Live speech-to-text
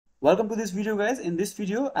Welcome to this video, guys. In this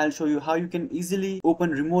video, I'll show you how you can easily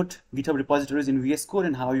open remote GitHub repositories in VS Code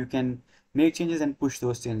and how you can make changes and push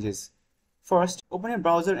those changes. First, open your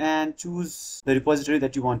browser and choose the repository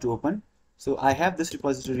that you want to open. So I have this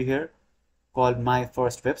repository here called My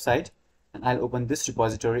First Website, and I'll open this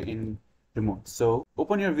repository in remote. So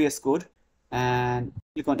open your VS Code and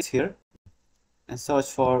click on this here and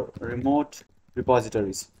search for remote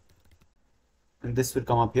repositories. And this will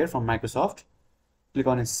come up here from Microsoft. Click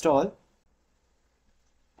on install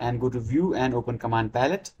and go to view and open command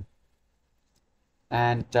palette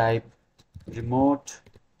and type remote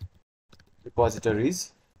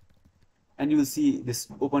repositories and you will see this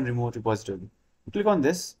open remote repository. Click on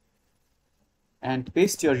this and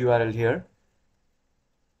paste your URL here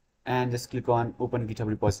and just click on open GitHub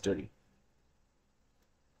repository.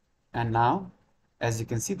 And now, as you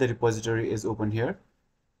can see, the repository is open here.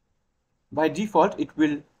 By default, it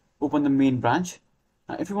will open the main branch.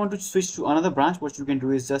 Now, if you want to switch to another branch, what you can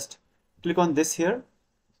do is just click on this here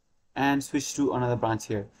and switch to another branch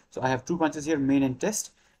here. So I have two branches here, main and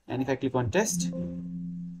test. And if I click on test,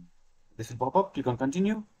 this will pop up. Click on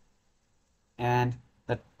continue and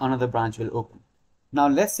that another branch will open. Now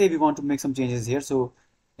let's say we want to make some changes here. So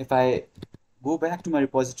if I go back to my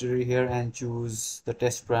repository here and choose the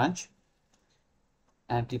test branch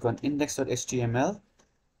and click on index.html,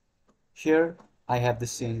 here I have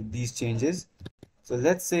these changes. So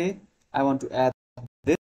let's say I want to add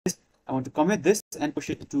this, I want to commit this and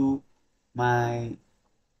push it to my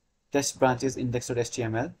test branches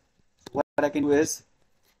index.html. So what I can do is,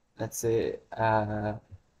 let's say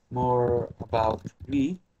more about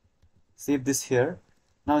me, save this here.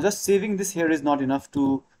 Now just saving this here is not enough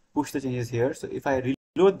to push the changes here. So if I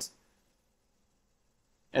reload,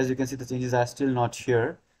 as you can see, the changes are still not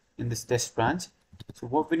here in this test branch. So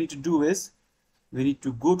what we need to do is, we need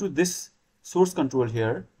to go to this source control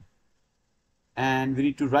here and we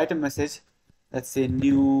need to write a message. Let's say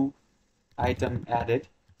new item added.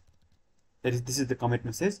 This is the commit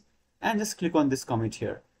message, and just click on this commit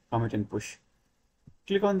here, commit and push.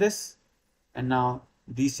 Click on this and now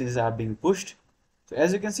these changes are being pushed. So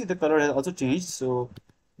as you can see, the color has also changed. So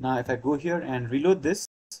now if I go here and reload this,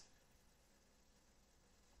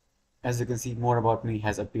 as you can see, more about me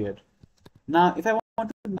has appeared. Now if I want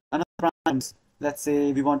to another branch, let's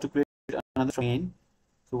say we want to create another main.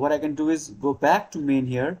 So what I can do is go back to main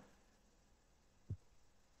here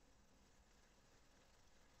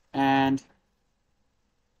and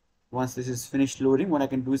once this is finished loading, what I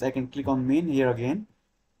can do is I can click on main here again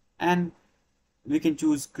and we can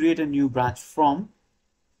choose create a new branch from,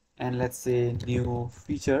 and let's say new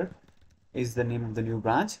feature is the name of the new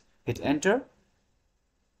branch. Hit enter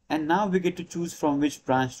and now we get to choose from which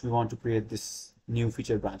branch we want to create this new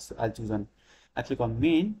feature branch. So I'll choose on, I click on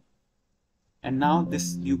main and now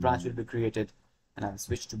this new branch will be created and I'll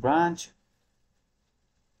switch to branch.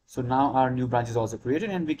 So now our new branch is also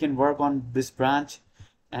created and we can work on this branch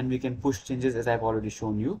and we can push changes as I've already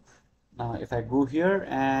shown you. Now if I go here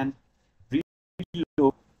and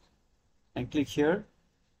reload and click here,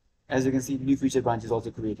 as you can see, new feature branch is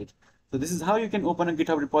also created. So this is how you can open a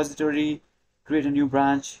GitHub repository, create a new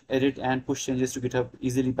branch, edit and push changes to GitHub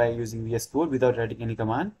easily by using VS Code without writing any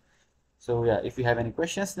command. So yeah, if you have any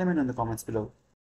questions, let me know in the comments below.